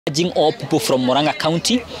Urging all people from Murang'a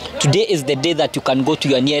County, today is the day that you can go to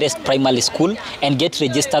your nearest primary school and get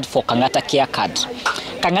registered for Kang'Ata Care Card.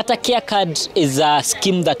 Kang'ata Care Card is a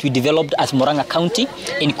scheme that we developed as Murang'a County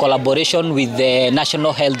in collaboration with the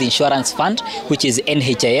National Health Insurance Fund, which is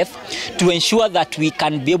NHIF, to ensure that we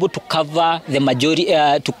can be able to cover the majority,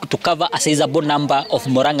 to cover a sizable number of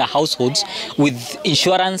Murang'a households with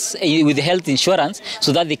insurance, with health insurance,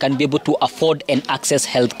 so that they can be able to afford and access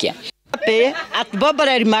health care. At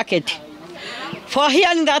Bobrary Market, for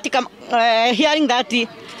hearing that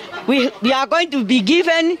we are going to be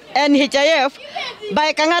given NHIF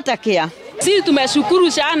by Kang'ata Care. Sisi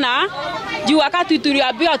tumeshukuru sana juu wakati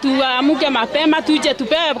tuliambiwa tuamke mapema tuje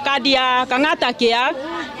tupewe kadi ya Kang'ata Care,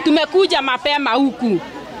 tumekuja mapema huku.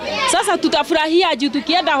 Sasa tutafurahia juu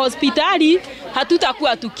tukienda hospitali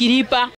hatutakuwa tukilipa.